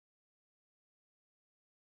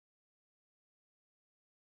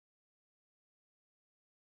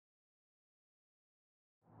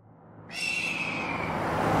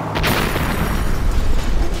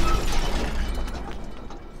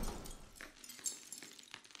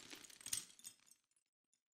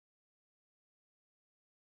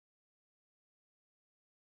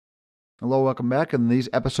Hello, welcome back. In these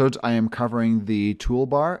episodes, I am covering the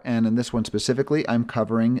toolbar, and in this one specifically, I'm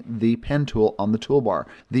covering the pen tool on the toolbar.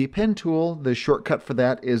 The pen tool, the shortcut for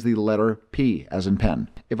that is the letter P, as in pen.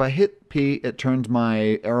 If I hit P, it turns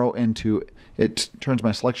my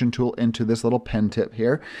selection tool into this little pen tip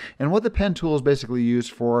here. And what the pen tool is basically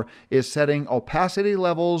used for is setting opacity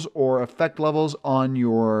levels or effect levels on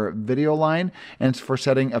your video line, and it's for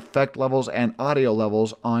setting effect levels and audio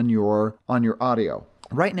levels on your audio.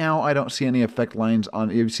 Right now, I don't see any effect lines on.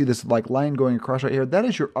 You see this like line going across right here? That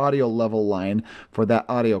is your audio level line for that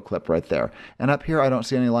audio clip right there. And up here, I don't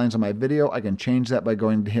see any lines on my video. I can change that by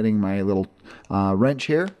hitting my little wrench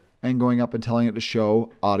here and going up and telling it to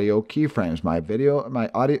show audio keyframes.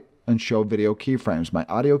 And show video keyframes. My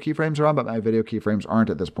audio keyframes are on, but my video keyframes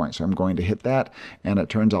aren't at this point. So I'm going to hit that, and it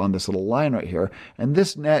turns on this little line right here. And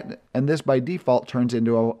this by default turns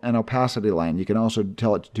into an opacity line. You can also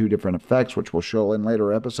tell it to do different effects, which we'll show in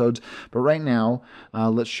later episodes. But right now,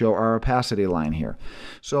 let's show our opacity line here.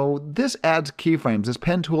 So this adds keyframes. This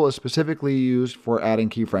pen tool is specifically used for adding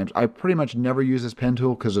keyframes. I pretty much never use this pen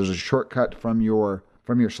tool because there's a shortcut from your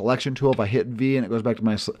selection tool. If I hit V and it goes back to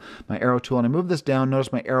my arrow tool and I move this down,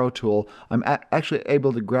 notice my arrow tool, I'm actually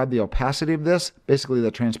able to grab the opacity of this, basically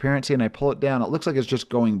the transparency, and I pull it down. It looks like it's just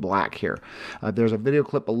going black here. There's a video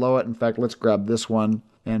clip below it. In fact, let's grab this one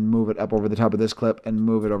and move it up over the top of this clip and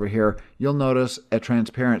move it over here. You'll notice a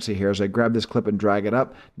transparency here as I grab this clip and drag it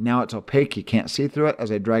up. Now it's opaque. You can't see through it.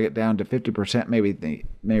 As I drag it down to 50%, maybe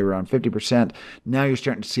around 50%, now you're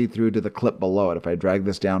starting to see through to the clip below it. If I drag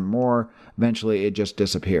this down more, eventually it just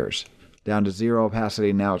disappears. Down to zero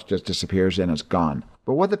opacity, now it just disappears and it's gone.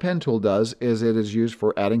 But what the pen tool does is it is used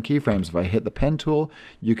for adding keyframes. If I hit the pen tool,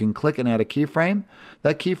 you can click and add a keyframe.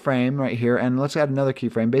 That keyframe right here, and let's add another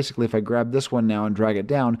keyframe. Basically, if I grab this one now and drag it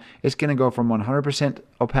down, it's going to go from 100%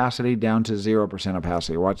 opacity down to 0%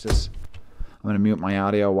 opacity. Watch this. I'm going to mute my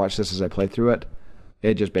audio. Watch this as I play through it.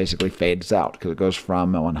 It just basically fades out because it goes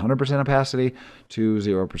from 100% opacity to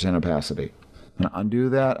 0% opacity. I'm going to undo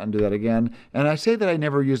that again. And I say that I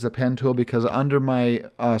never use the pen tool because under my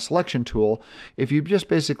selection tool, if you just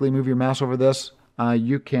basically move your mouse over this,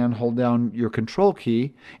 you can hold down your control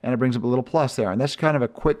key and it brings up a little plus there. And that's kind of a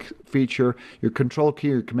quick feature. Your control key,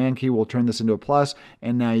 your command key will turn this into a plus,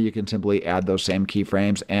 and now you can simply add those same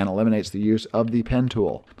keyframes and eliminates the use of the pen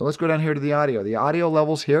tool. But let's go down here to the audio. The audio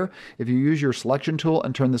levels here, if you use your selection tool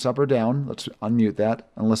and turn this up or down, let's unmute that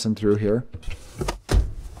and listen through here.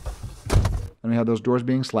 And we have those doors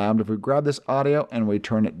being slammed. If we grab this audio and we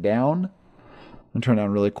turn it down, and turn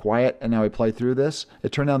down really quiet, and now we play through this,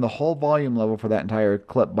 it turned down the whole volume level for that entire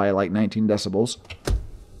clip by like 19 decibels.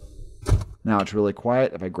 Now it's really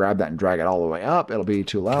quiet. If I grab that and drag it all the way up, it'll be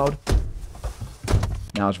too loud.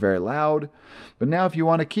 Now it's very loud. But now if you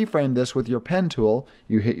want to keyframe this with your pen tool,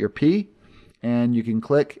 you hit your P, and you can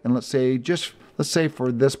click, and let's say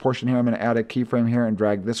for this portion here, I'm going to add a keyframe here and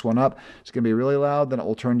drag this one up. It's going to be really loud. Then it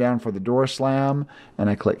will turn down for the door slam. And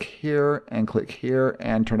I click here and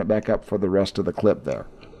turn it back up for the rest of the clip there.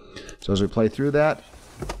 So as we play through that,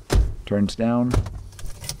 turns down.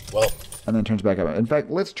 And then turns back up. In fact,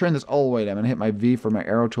 let's turn this all the way down. I'm going to hit my V for my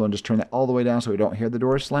arrow tool and just turn that all the way down so we don't hear the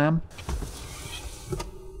door slam.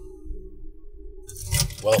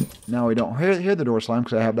 Now we don't hear the door slam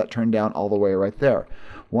because I have that turned down all the way right there.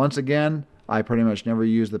 Once again, I pretty much never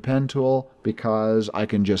use the pen tool because I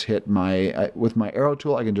can just hit with my arrow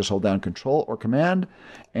tool, I can just hold down Control or Command,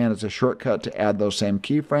 and it's a shortcut to add those same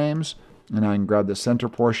keyframes. And I can grab the center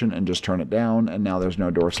portion and just turn it down, and now there's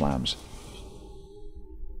no door slams.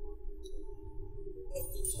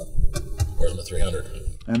 Where's my 300?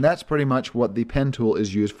 And that's pretty much what the pen tool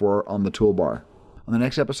is used for on the toolbar. On the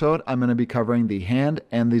next episode, I'm going to be covering the hand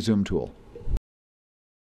and the zoom tool.